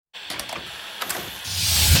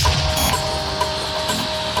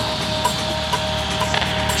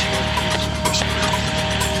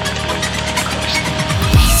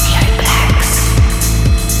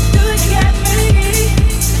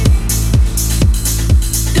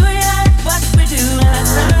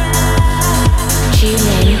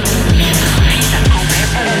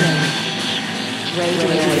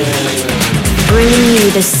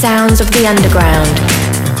the sounds of the underground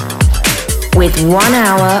with 1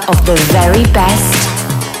 hour of the very best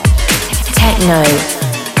techno,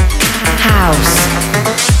 house,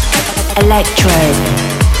 electro,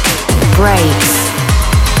 breaks,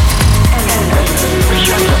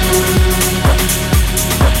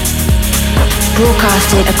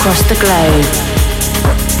 broadcasted across the globe.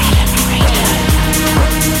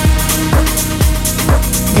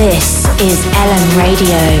 This is Ellum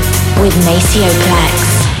Radio with Maceo Plex.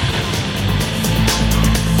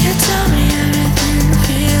 You tell me everything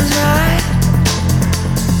feels right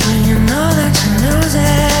when you know that you're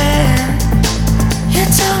losing. You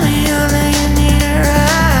tell me you're laying it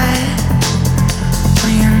right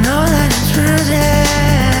when you know that it's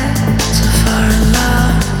bruising. So far in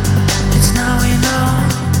love, it's now we know.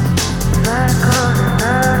 Let go of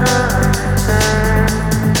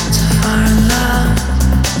so far in love,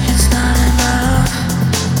 it's not enough.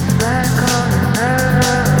 Let go of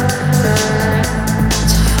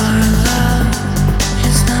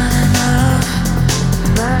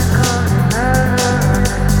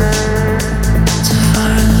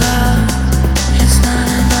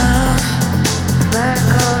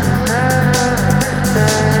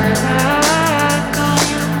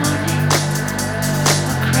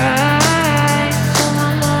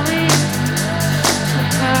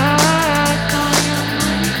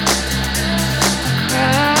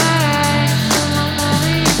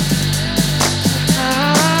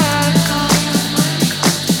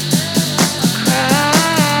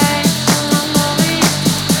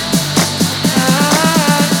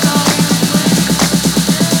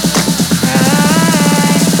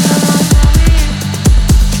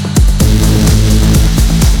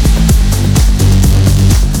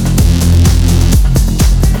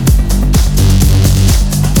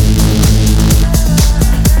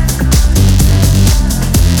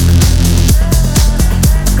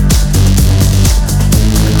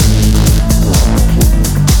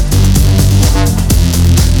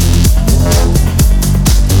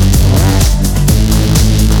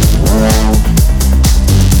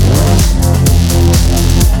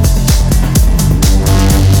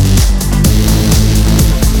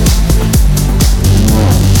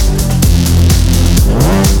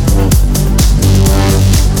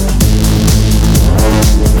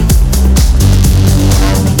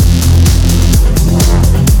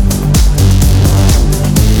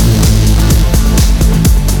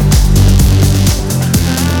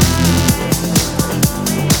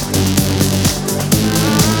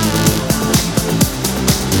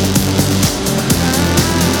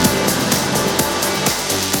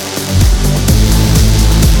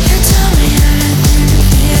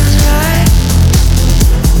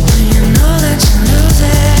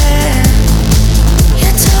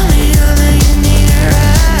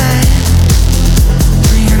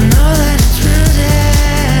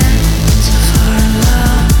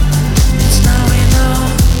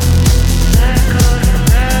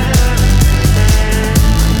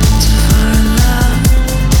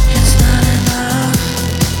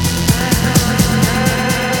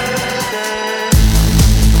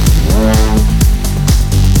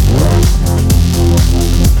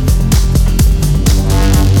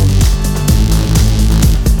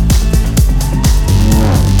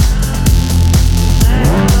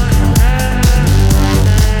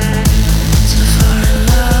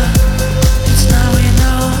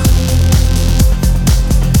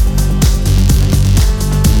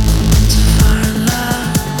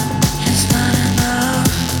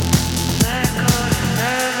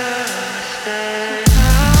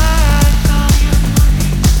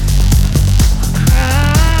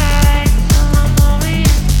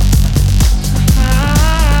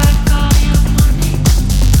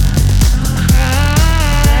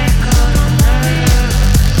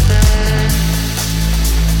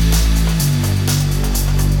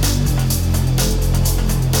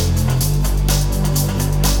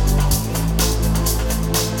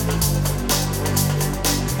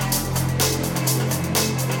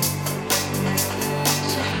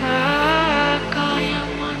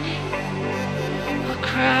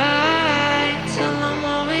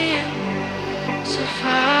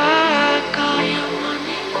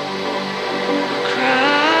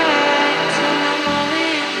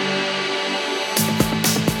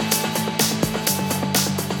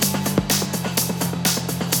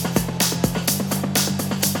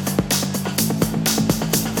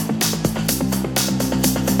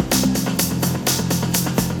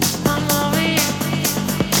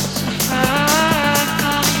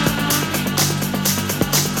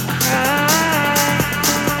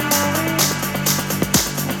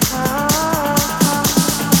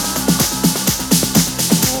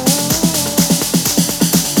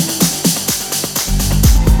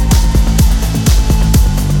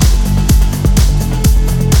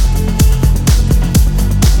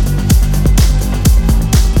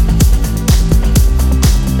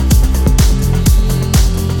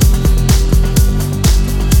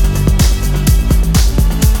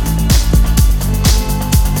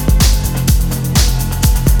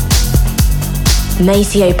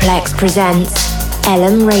Maceo Plex presents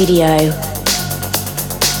Ellum Radio.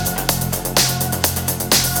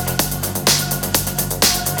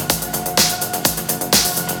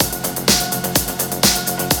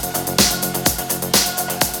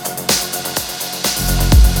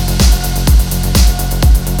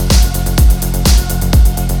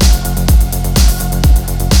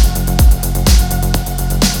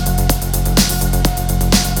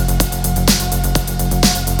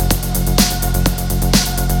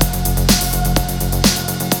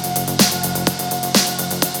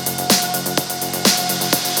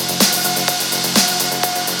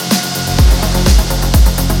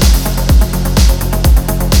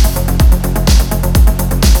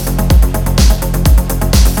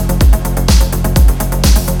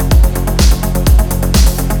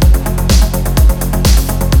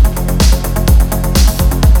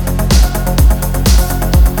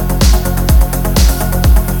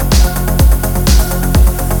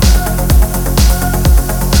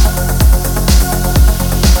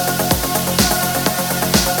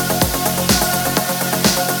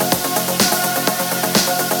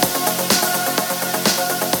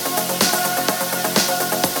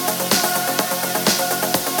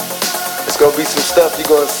 Gonna be some stuff you're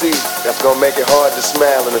gonna see that's gonna make it hard to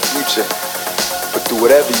smile in the future. But through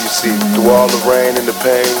whatever you see, through all the rain and the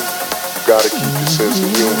pain, you gotta keep your sense of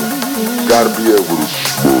humor. You gotta be able to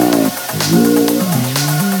smile.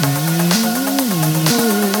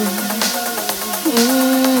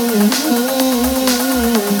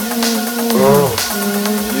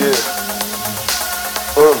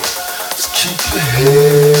 Just keep your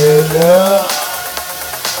head up.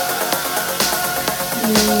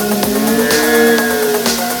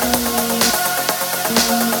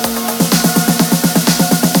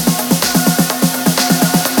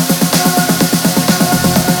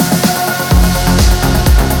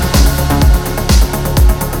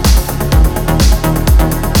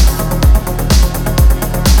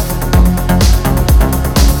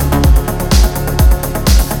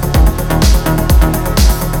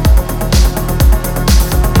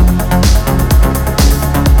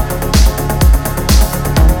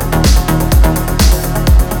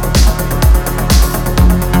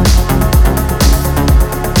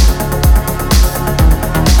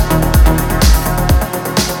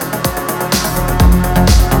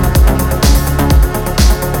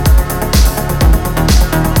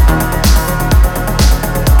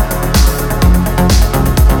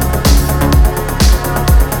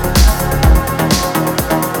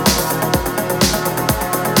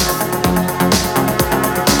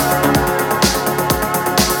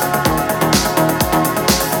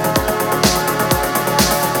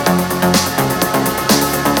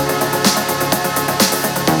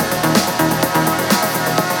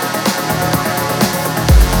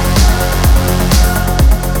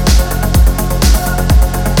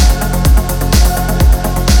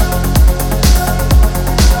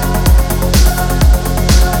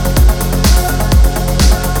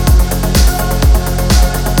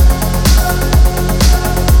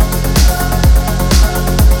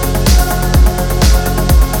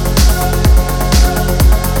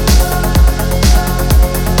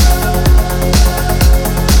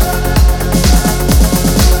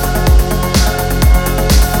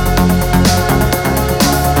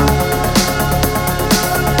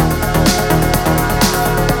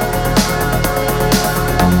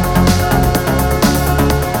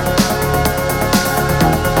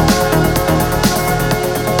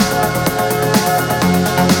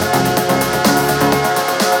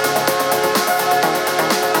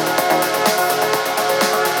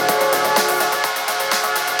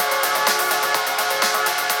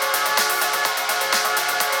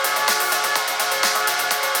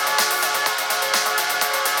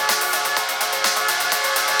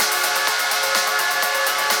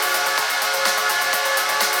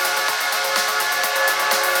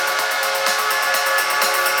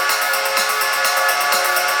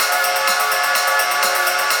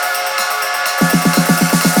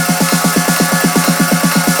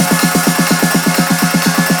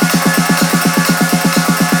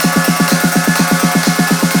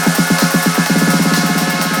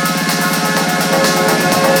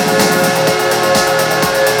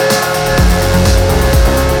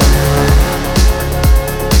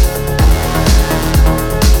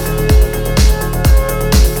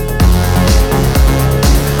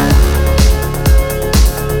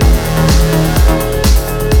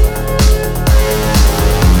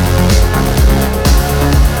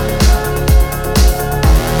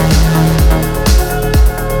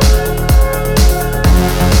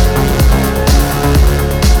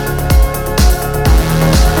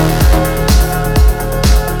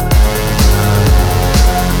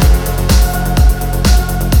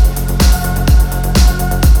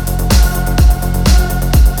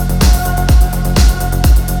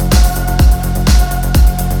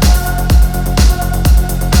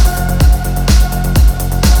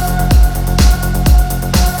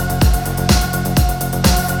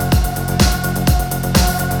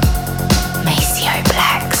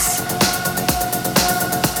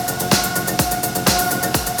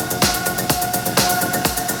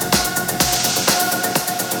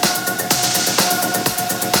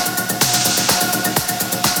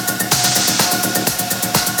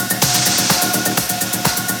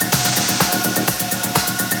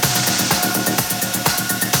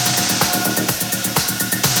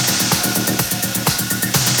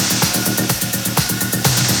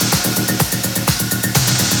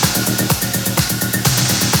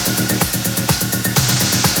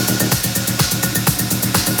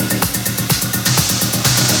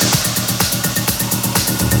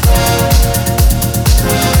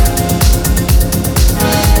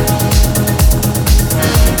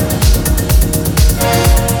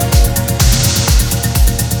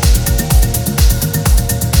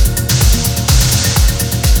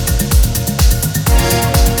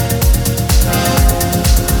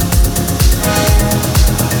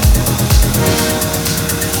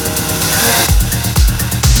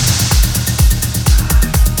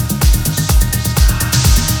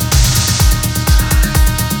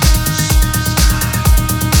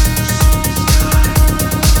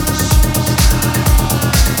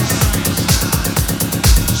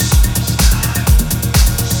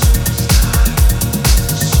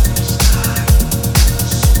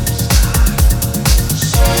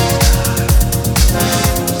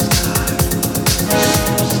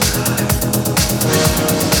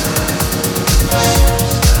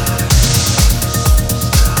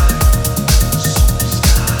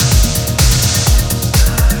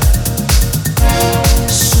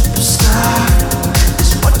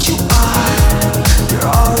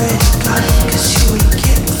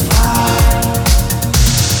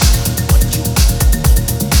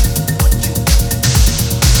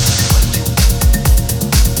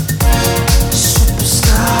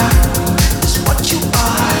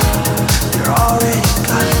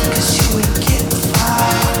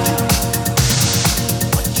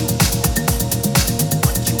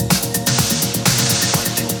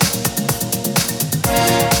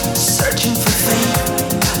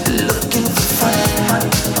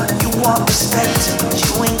 perspective, but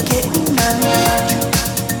you ain't getting none.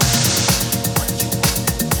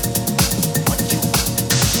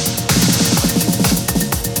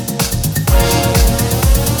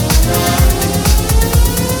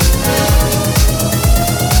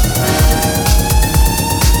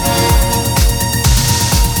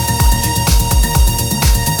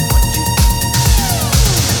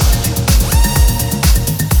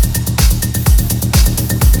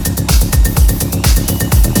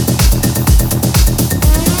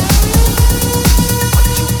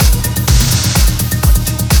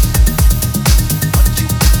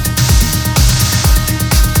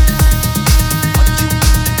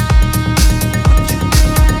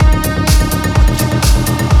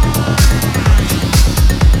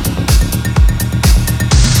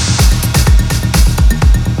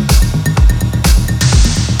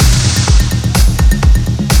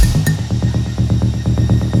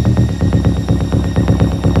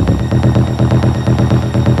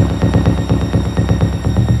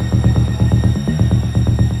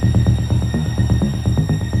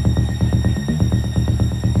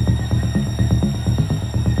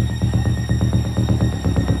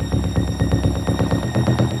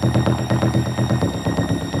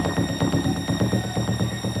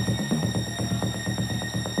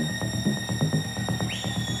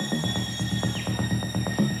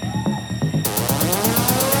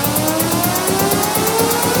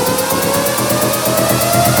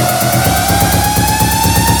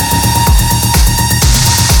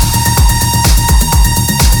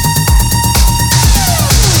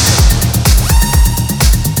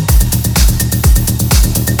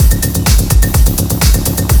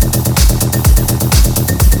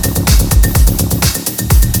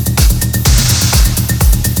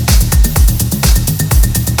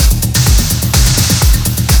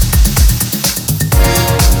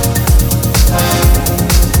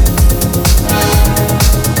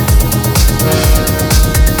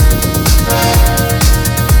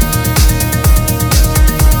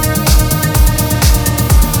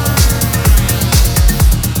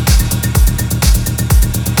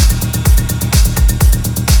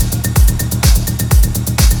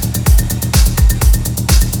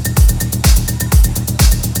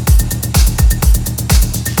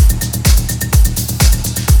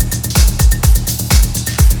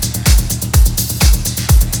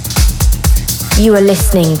 You are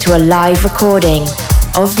listening to a live recording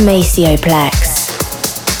of Maceo Plex.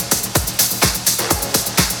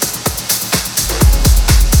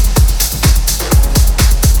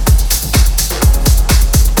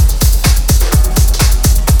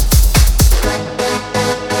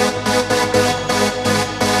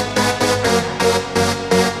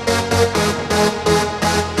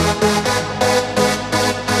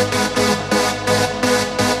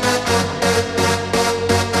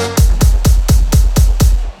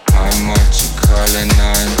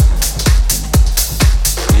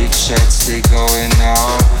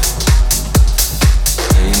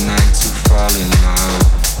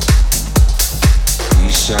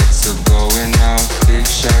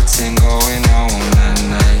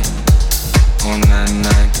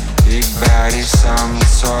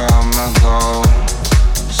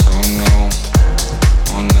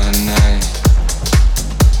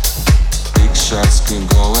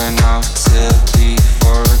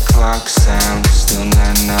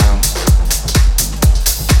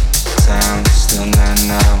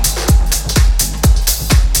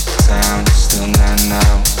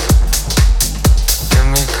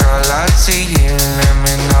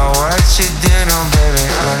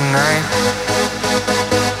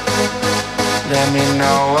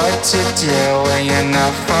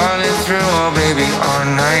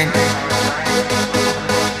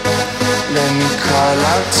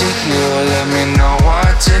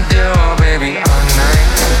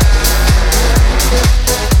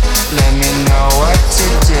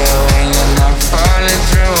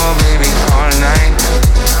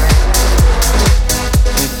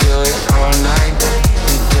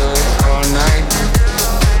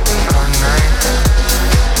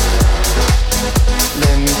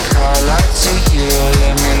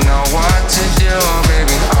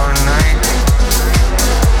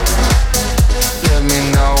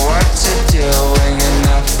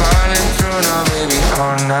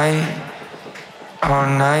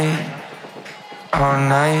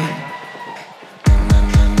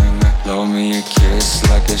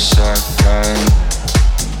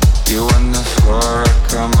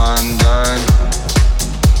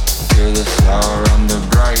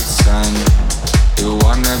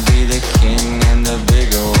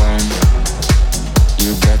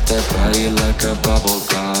 Body like a bubble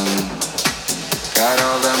gum. Got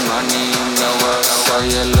all the money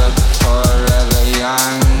you look forever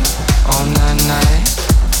young. On that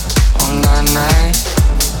night,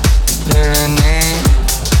 living it,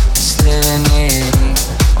 just living it.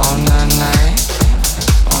 On that night,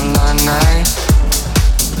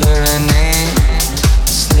 living it,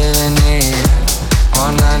 just living it.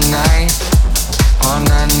 On that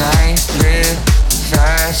night, live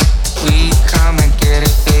fast. We come and get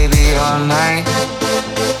it, baby, all night.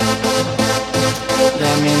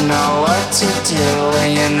 Let me know what to do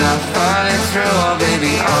when you're not falling through, oh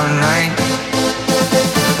baby, all night.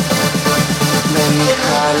 Let me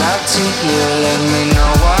call out to you, let me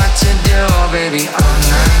know what to do, oh baby, all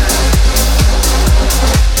night.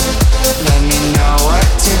 Let me know what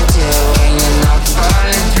to do when you're not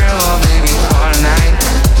falling through, oh baby, all night.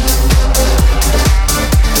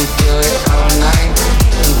 We do it all night,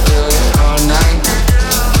 we do it all night,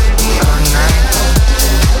 all night.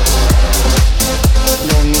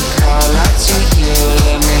 Let me call out to you,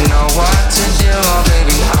 let me know what to do, oh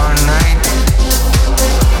baby, all night.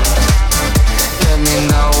 Let me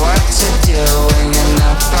know what to do when you're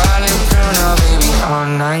not falling through, no baby, all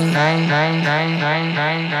night.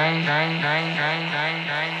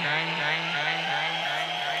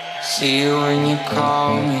 See you when you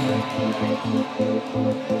call me.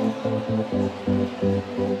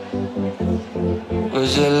 Would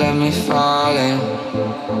you let me fall in?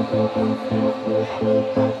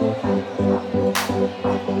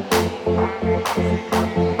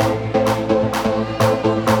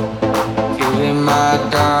 You be my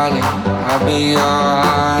darling, I'll be your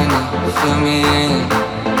honey. Fill me in.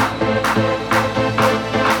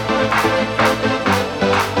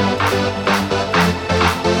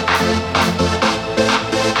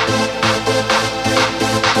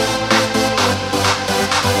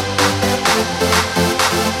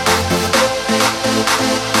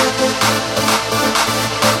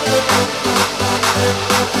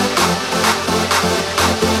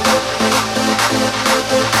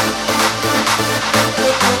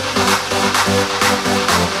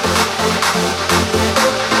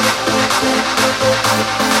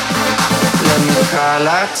 Call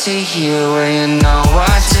out to you when you know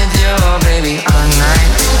what to do, baby, all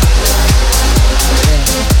night.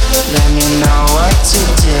 Let me know what to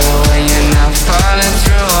do when you're not falling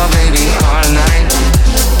through, oh baby, all night.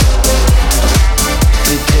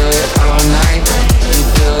 We do it all night, we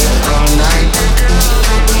do it all night.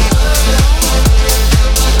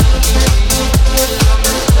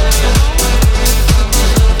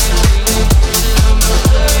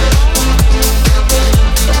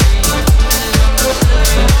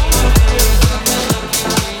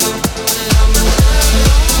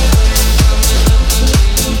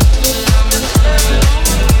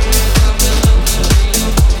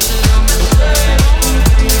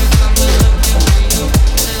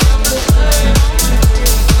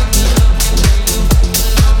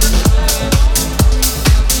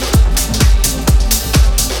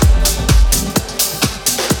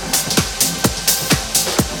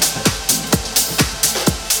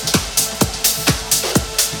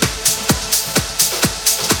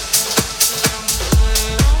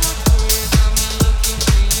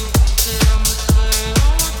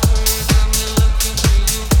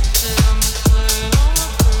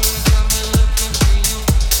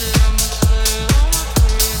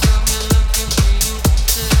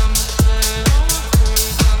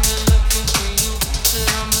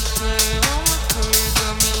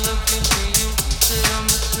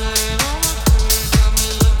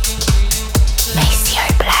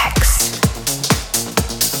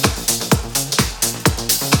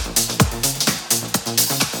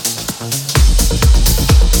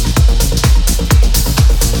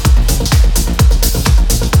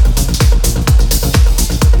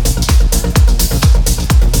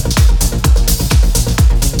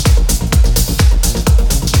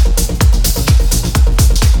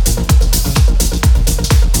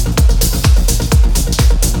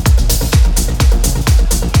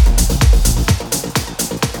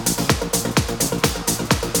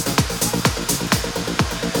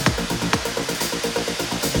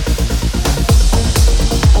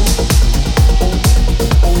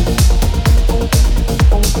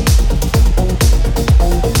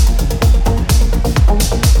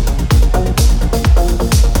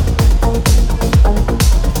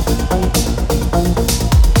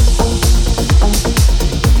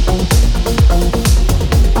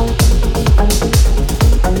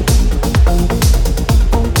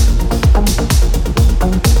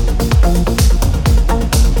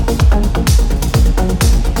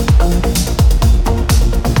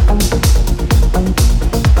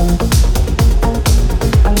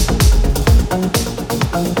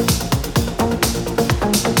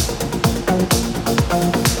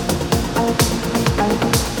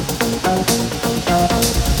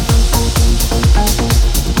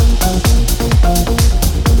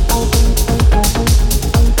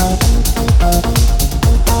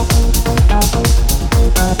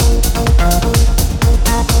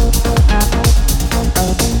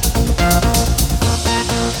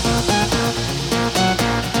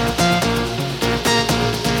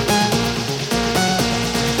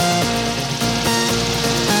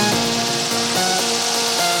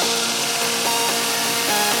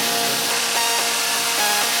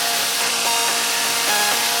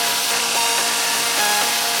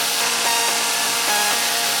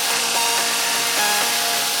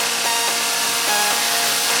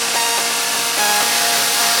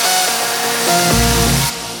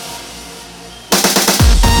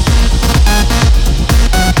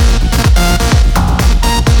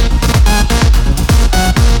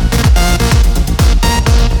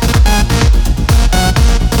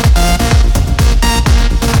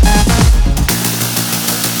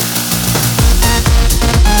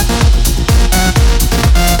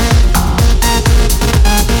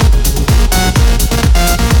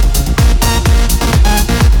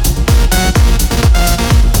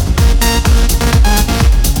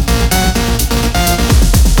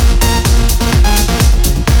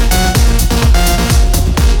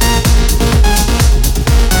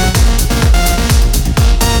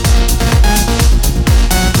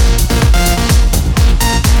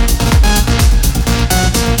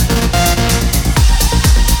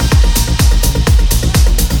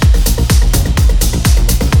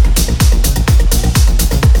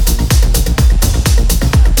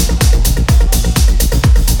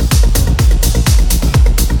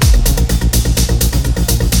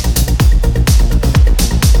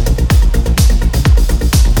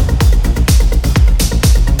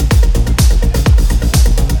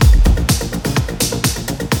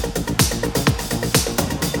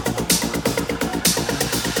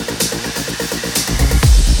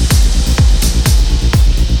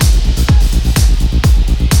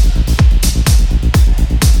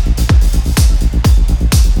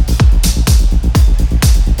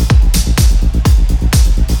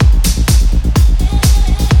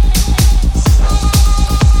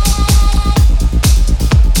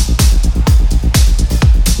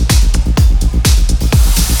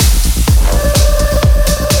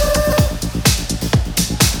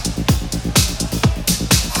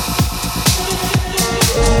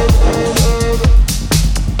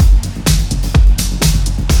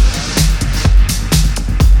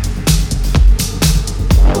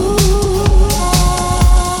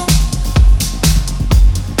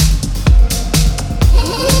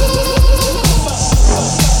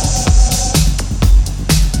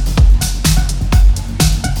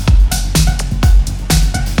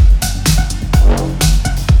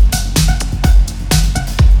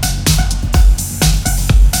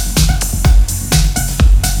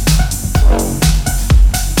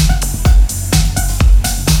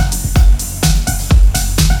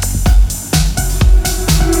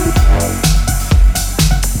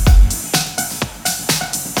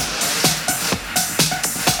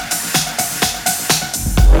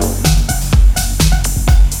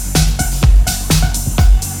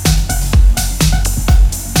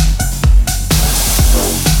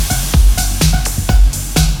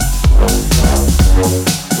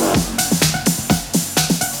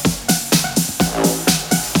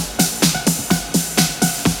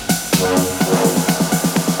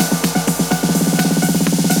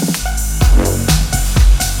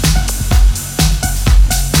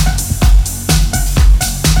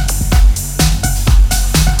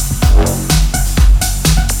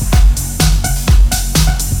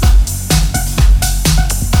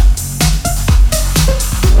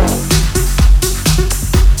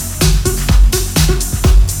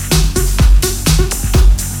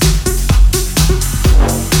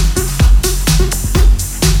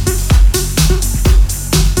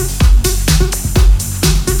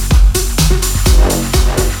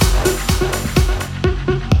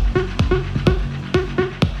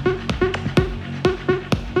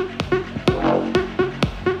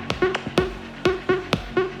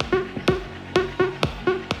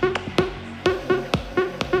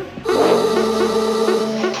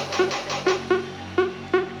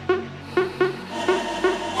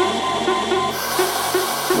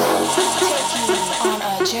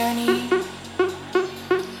 journey.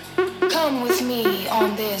 Come with me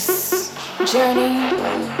on this journey.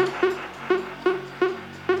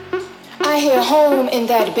 I hear home in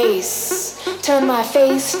that bass. Turn my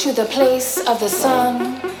face to the place of the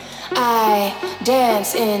sun. I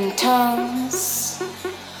dance in tongues,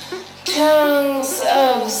 tongues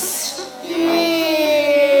of spirit.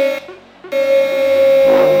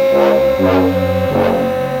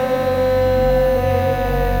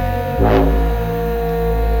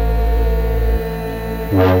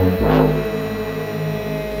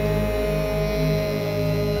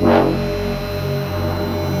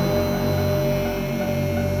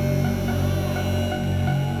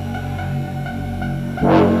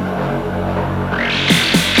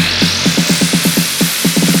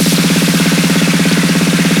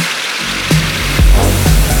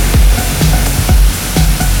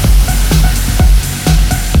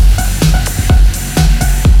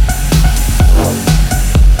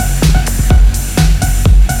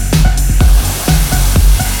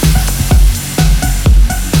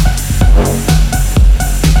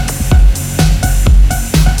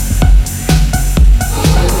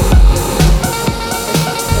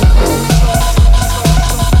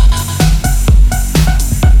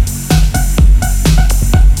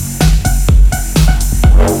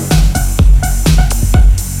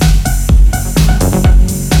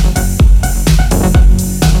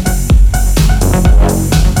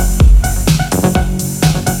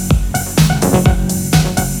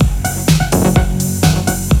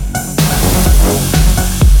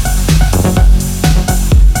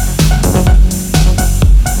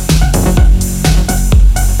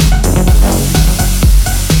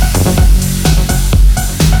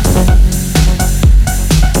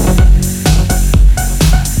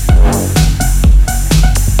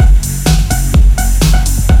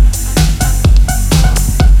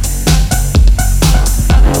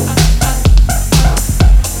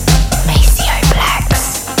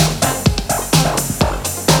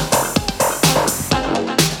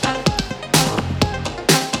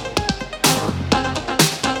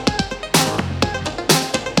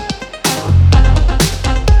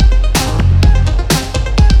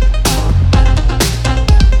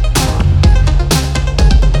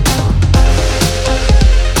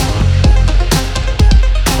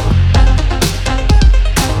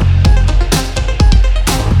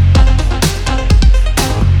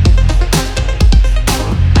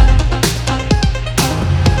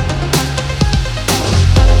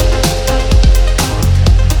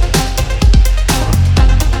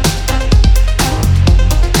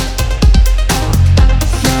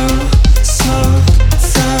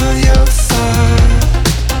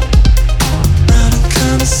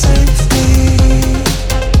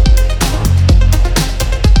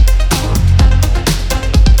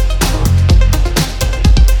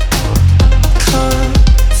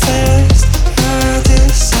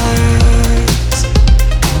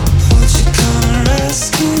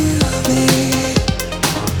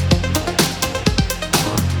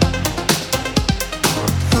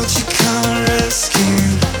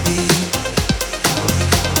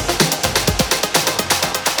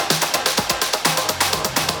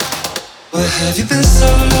 Have you been so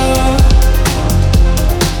long?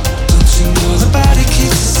 Don't you know the body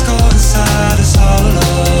keeps the score inside us all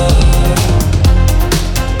alone?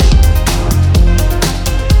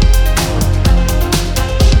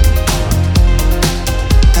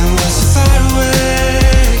 And we're so far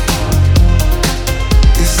away.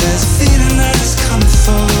 If there's a feeling that is coming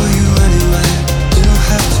for you anyway, you don't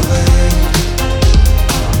have to wait.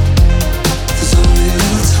 There's only a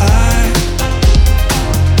little time.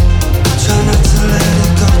 Try not to let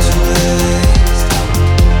it go to waste.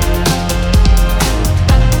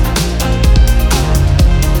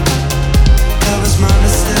 That was my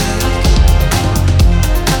mistake.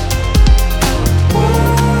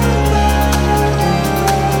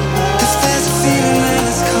 If there's a feeling that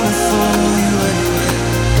is coming for you anyway,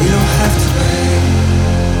 you don't have to wait.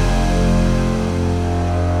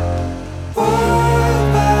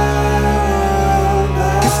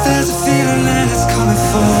 If there's a feeling that is coming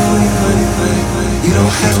for you anyway, you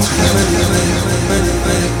don't have to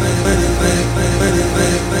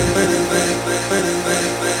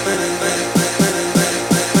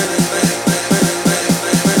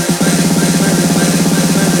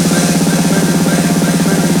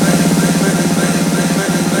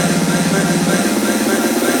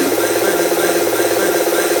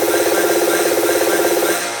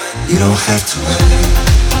You don't have to wait.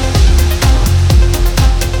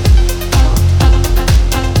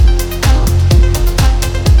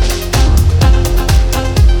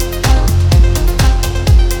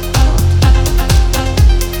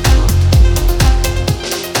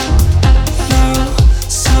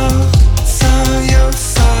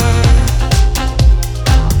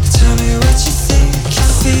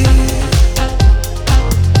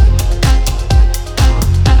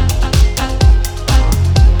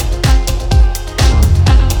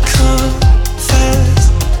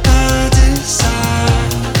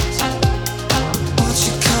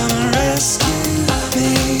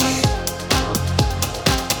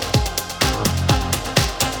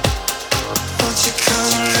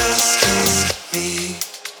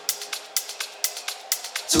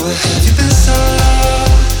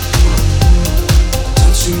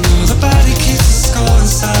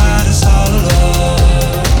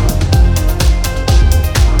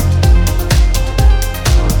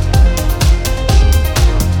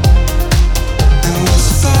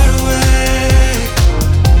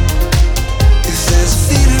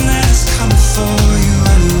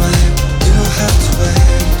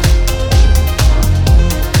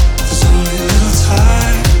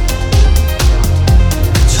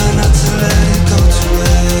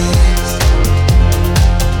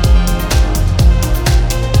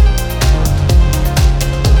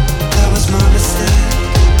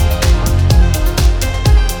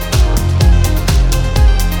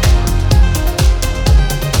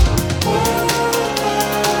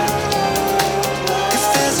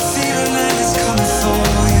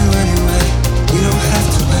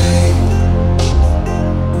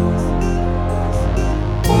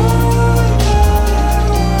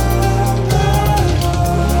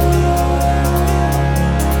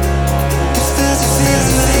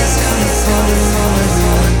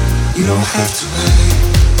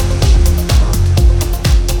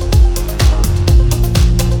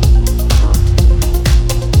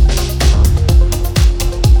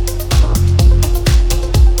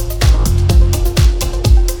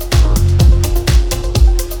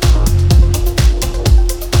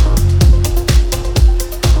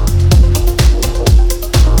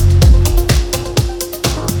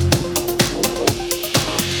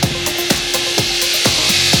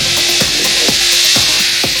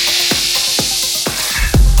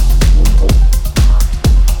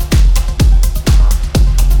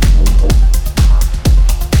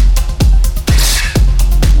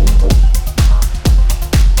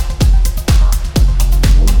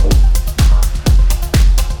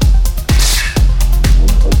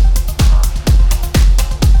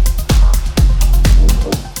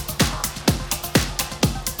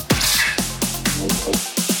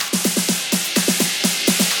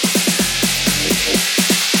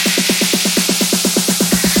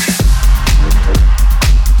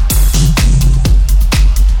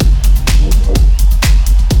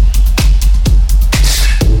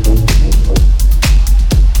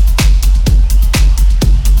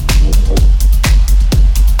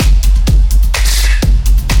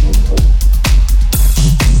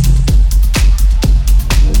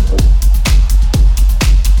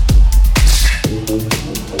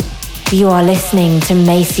 You are listening to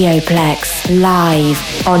Maceo Plex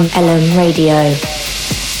live on Ellum Radio.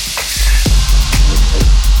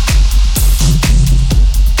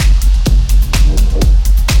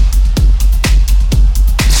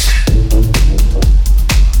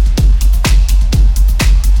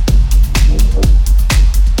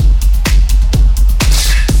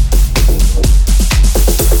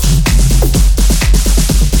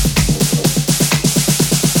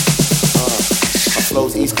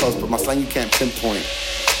 You can't pinpoint.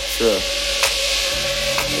 Sure.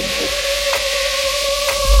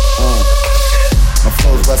 My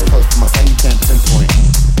flow's West Coast, but my son you can't pinpoint.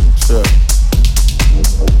 Sure.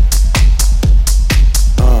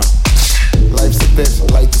 Life's a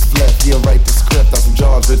bitch, life is left. Yeah, write the script. I'm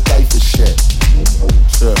jobs, it's life is shit.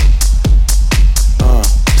 Sure.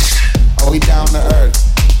 Are we down to earth?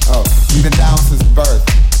 Oh, we've been down since birth.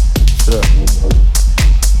 Sure.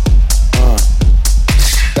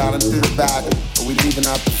 Down and through the back, but we leaving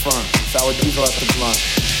out the front. Sour diesel at the blunt.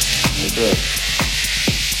 Good.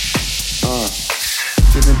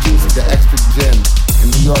 Gin and juice with the extra gin. In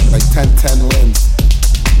New York, like 10-10 wins.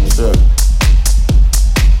 Sure.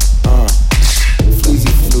 Fleazy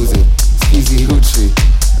floozy, skeezy hoochie,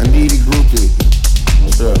 a needy groupie.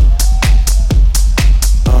 Sure.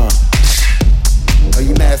 Oh,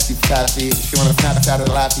 you nasty taffy. She wanna Snapchat a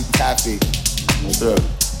laffy taffy. Sure.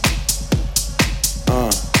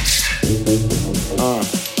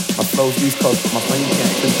 My flow's East Coast, but my brain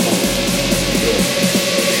can't pinpoint. Yeah.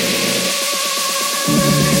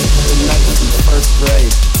 Night since first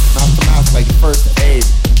grade, mouth to mouth like first aid.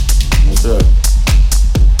 Sure.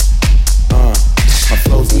 My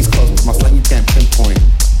flow's East Coast, but my slang you can't pinpoint.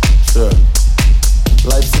 Sure.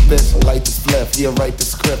 Life's a bitch, life is flip. Yeah, write the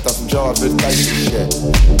script, I'm some jobs, it's like shit.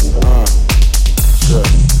 Sure.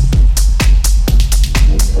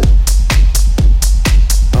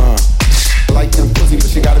 Like them pussy, but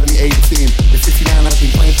she gotta be 18. At 69, I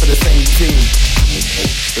keep playing for the same team.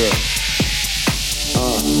 Sure.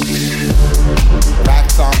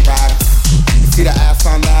 Racks on racks. See the ass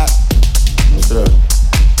on that? Sure.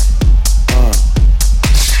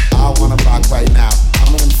 I wanna rock right now.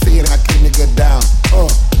 I'm gonna see it and I came to get down.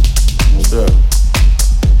 Sure.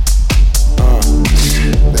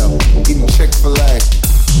 Eating Chick-fil-A.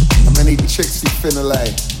 How many chicks you finna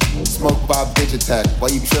lay? Smoke Bob Digitech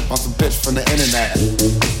while you trip on some bitch from the internet.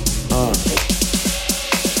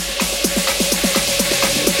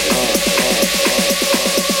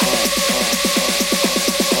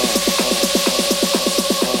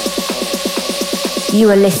 You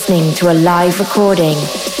are listening to a live recording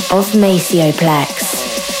of Maceo Plex.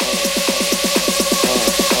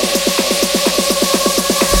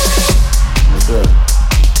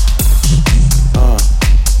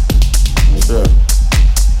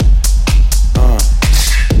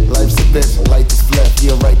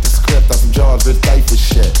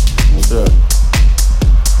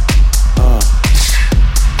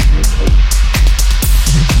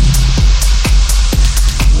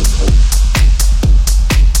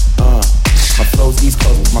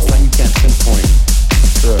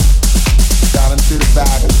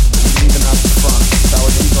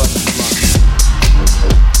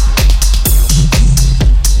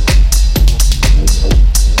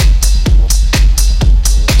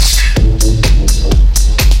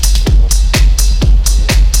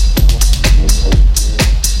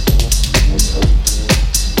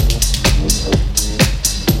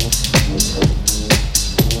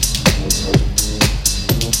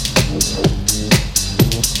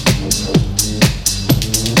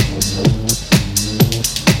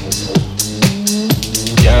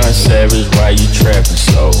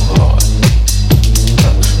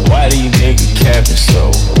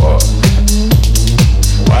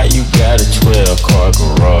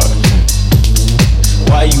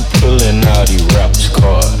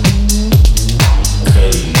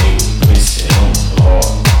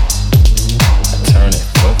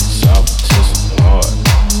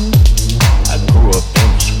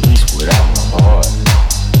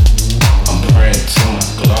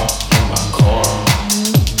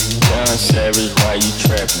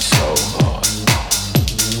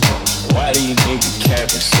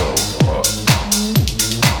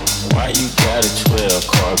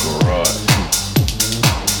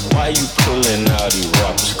 Why you pulling out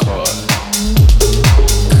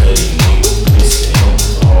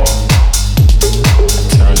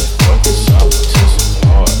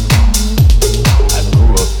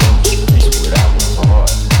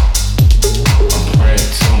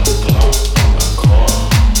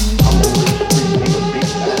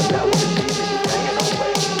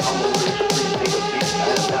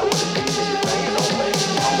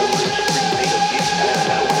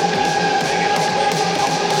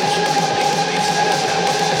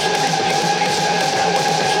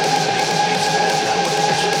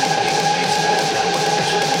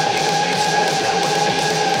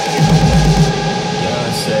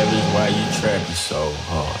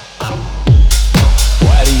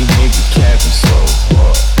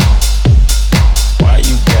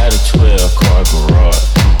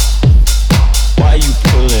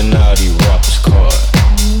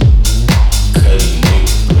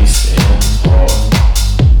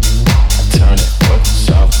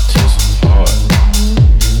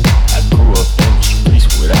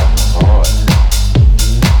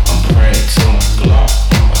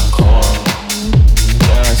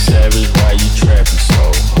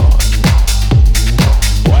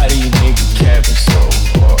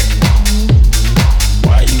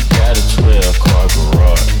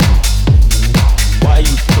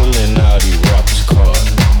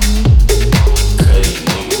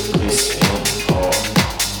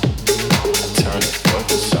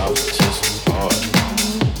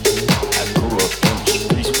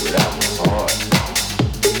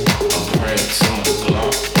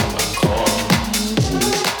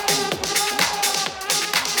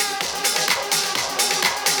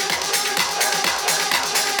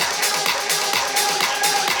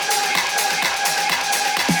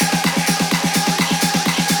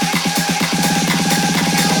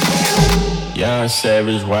John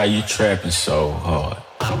Savage, why you trapping so hard?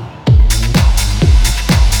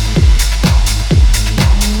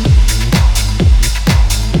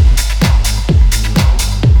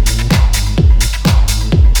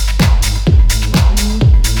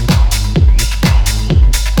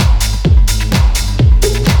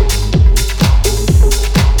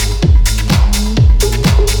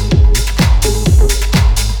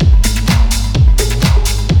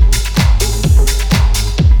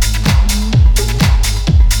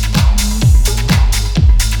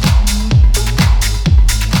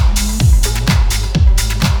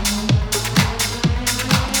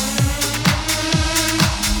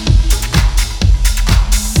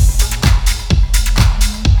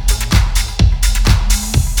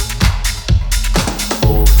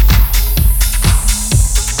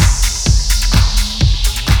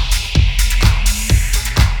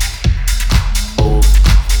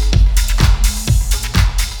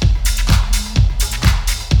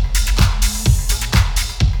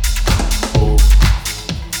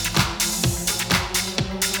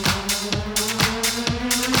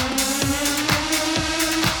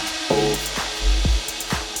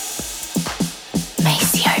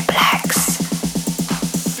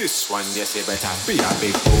 Yes, you better be a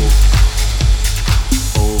big move.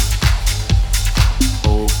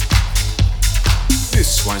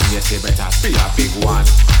 This one, yes, you better be a big one.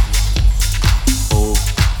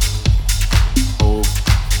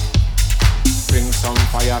 Bring some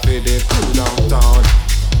fire for the crew downtown.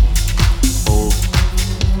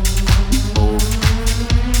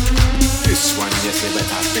 This one, yes, you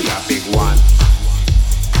better be a big one.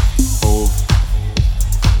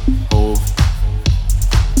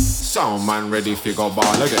 Sound man ready fi go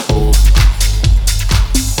ball again.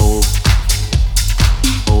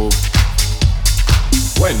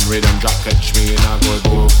 When rhythm drop, catch me in a good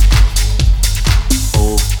move.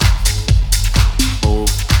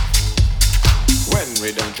 When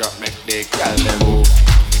rhythm drop, make the girl them move.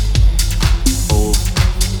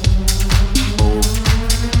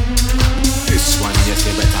 This one, yes,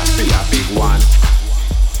 you better be a big one.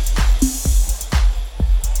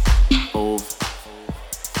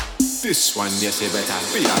 This one, yes, you better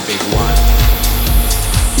be a big one.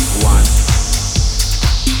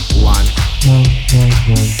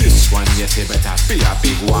 This one, yes, you better be a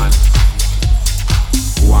big one.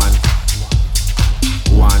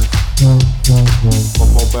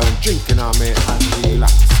 Pop up and drinking on me and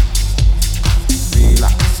relax.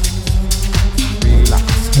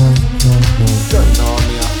 Don't know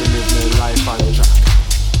me, I have to live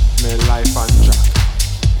my life on track.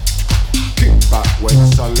 Kick back when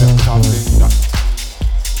select a thing that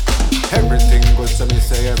everything good, so me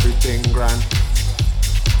say everything grand.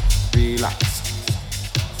 Relax.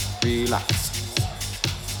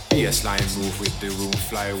 Bassline move with the room,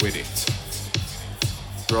 fly with it.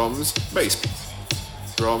 Drums, bass beat.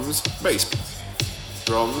 Drums, bass beat.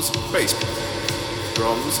 Drums, bass beat.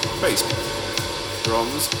 Drums, bass beat.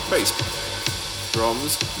 Drums, bass beat.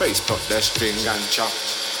 Drums, bass, put the string and chop.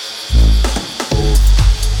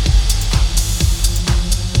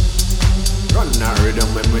 Run that rhythm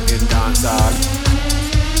when we in dance hall.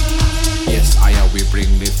 Yes, we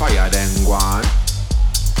bring the fire then go on.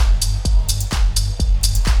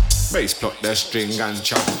 Bass pluck the string and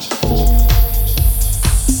chop.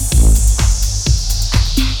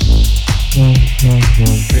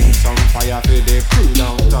 Bring some fire for the crew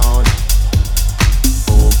downtown.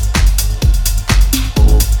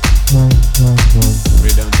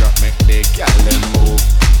 Rhythm drop make the girl them move.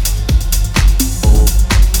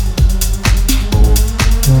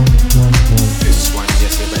 This one,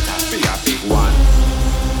 yes, you better be a big one.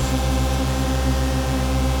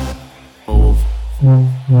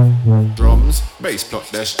 Drums, bass, pluck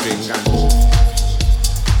the string and move.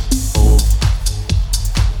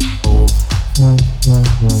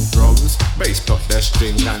 Drums, bass, pluck the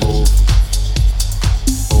string and move.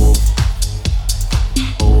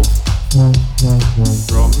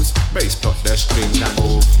 Drums, bass, pluck the string and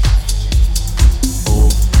move.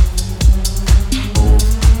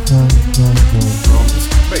 Drums,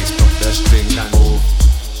 bass, pluck the string and move.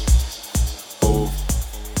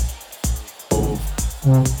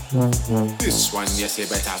 This one, yes, you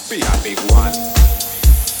better be a big one.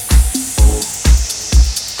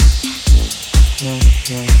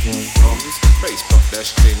 Drums, bass, pluck the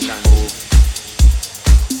string and move.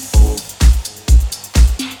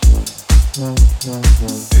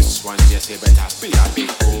 This one, yes, you better be a big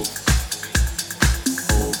move.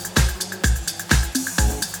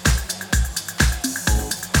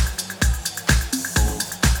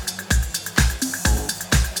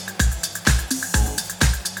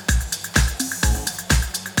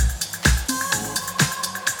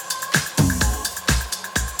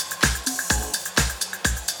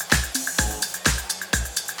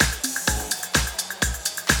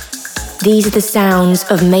 These are the sounds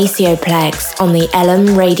of Maceo Plex on the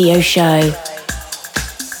Ellum radio show.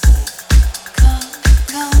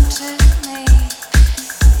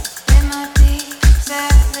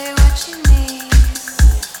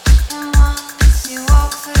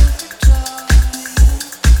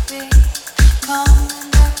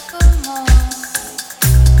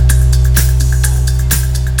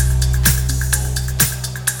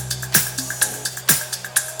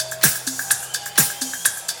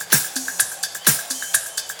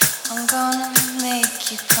 I'm gonna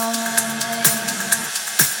make you come on.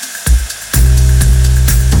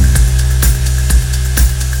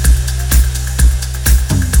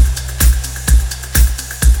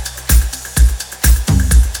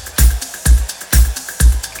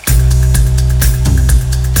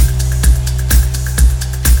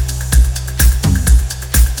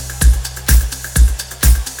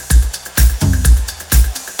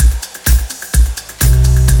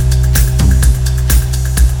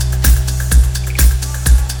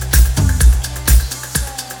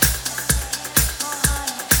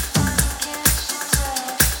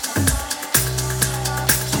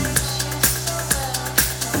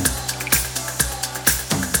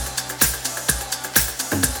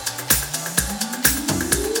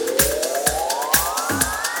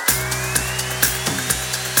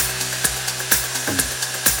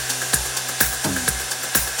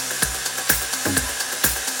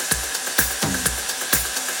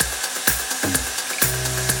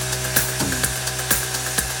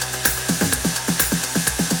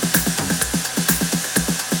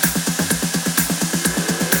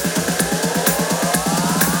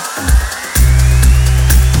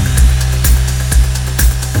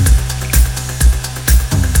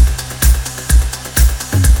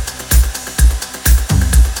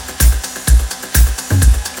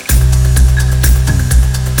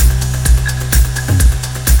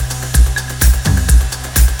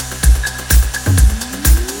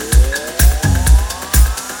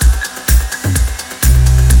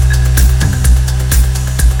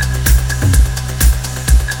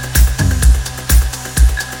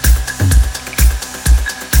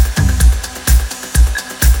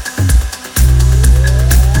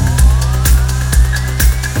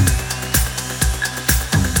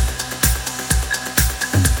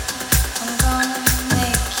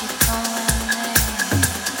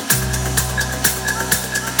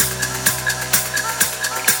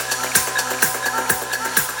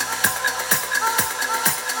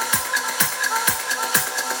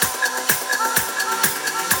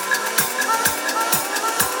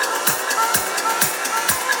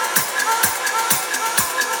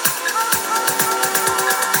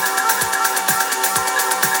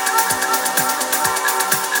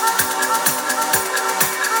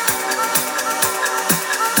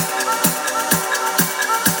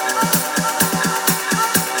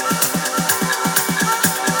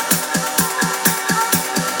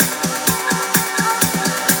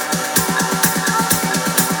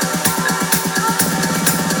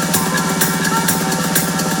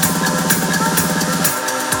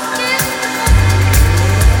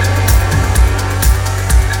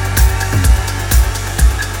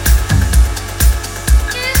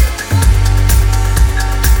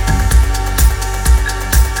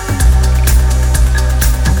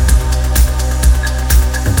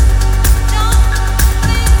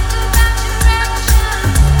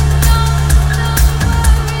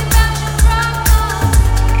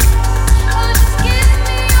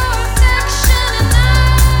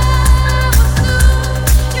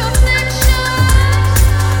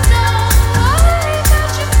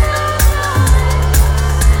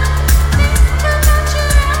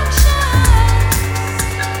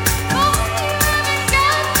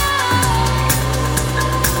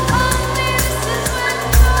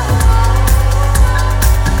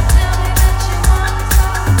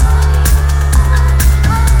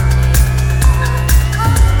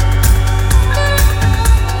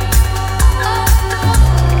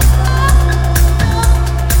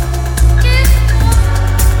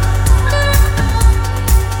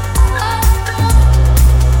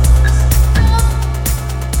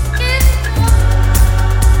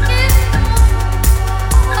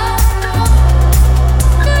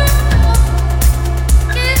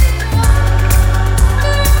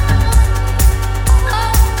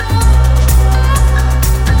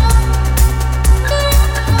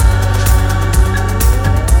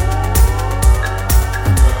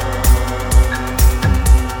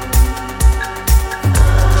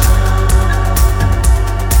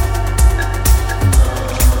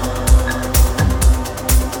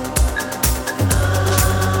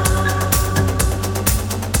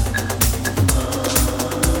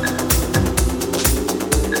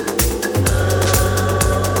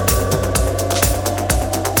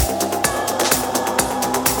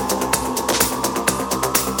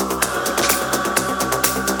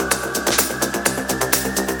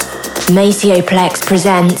 Maceo Plex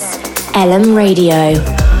presents Ellum Radio.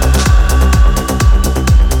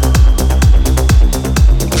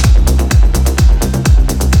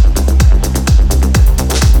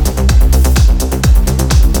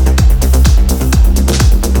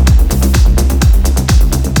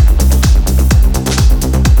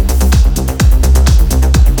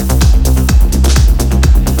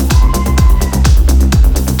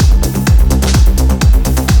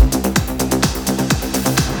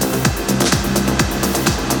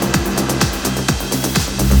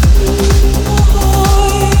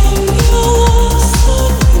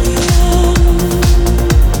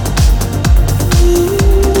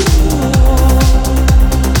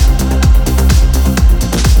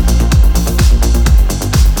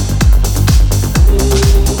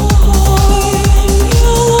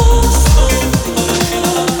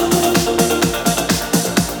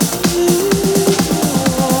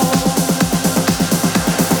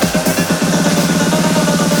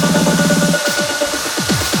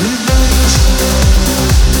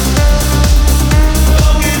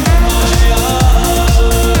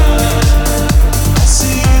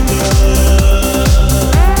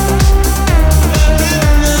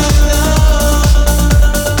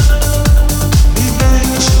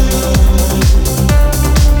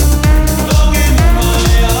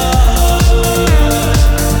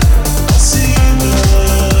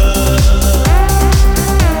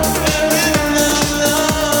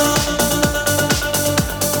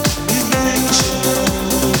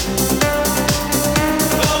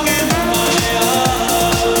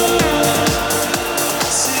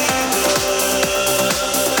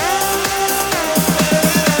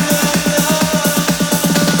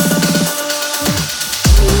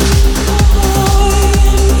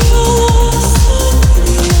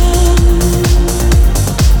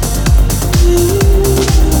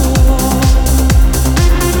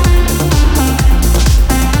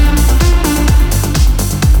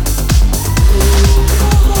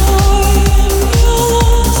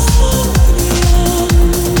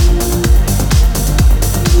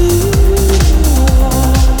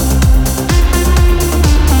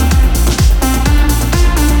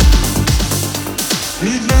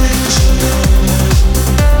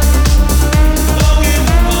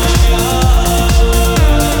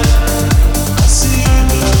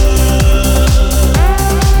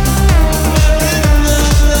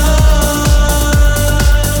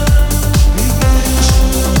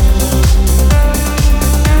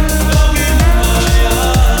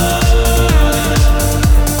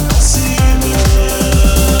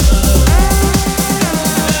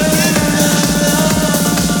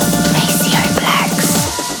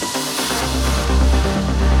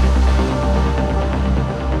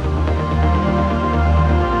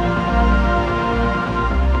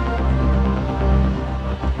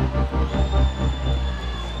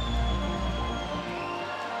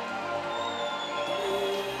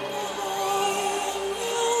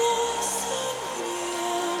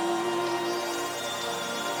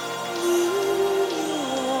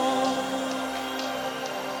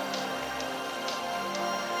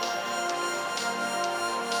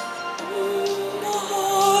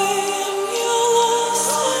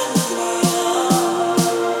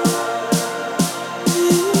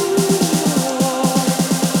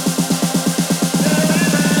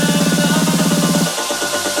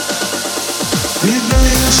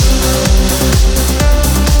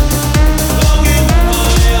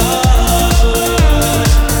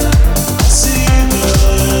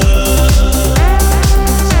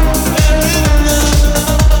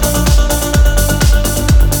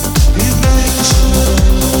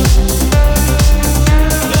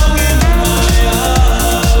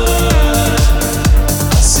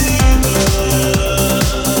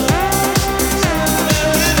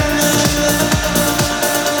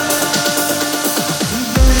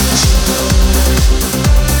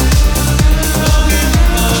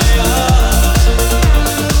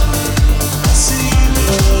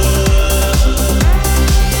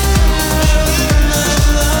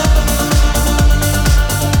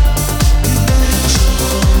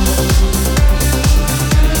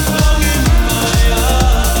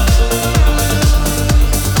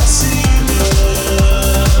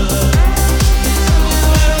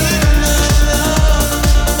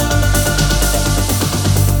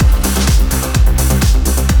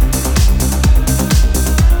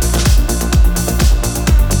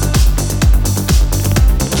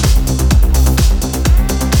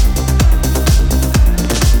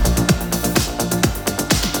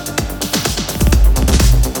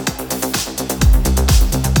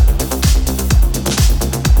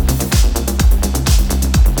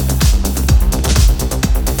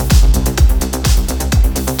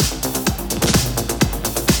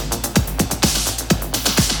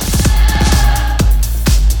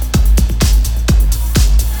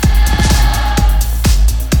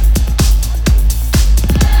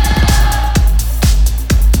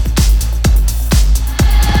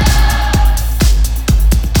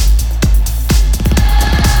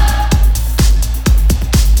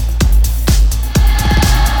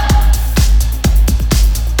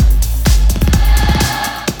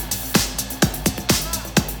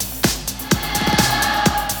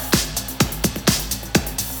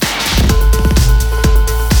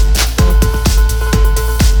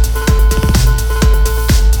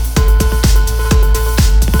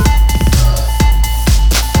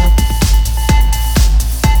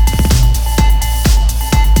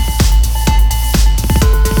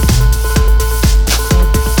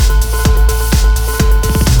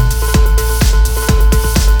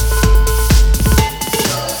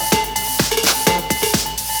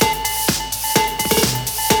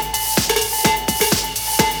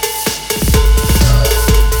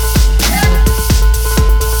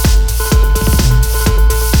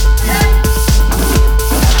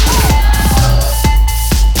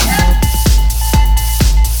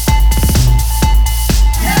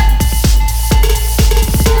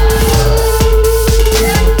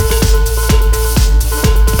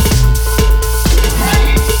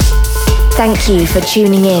 Thank you for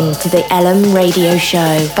tuning in to the Ellum radio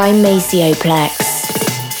show by Maceo Plex.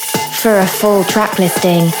 For a full track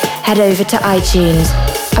listing, head over to iTunes,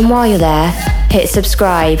 and while you're there, hit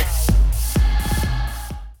subscribe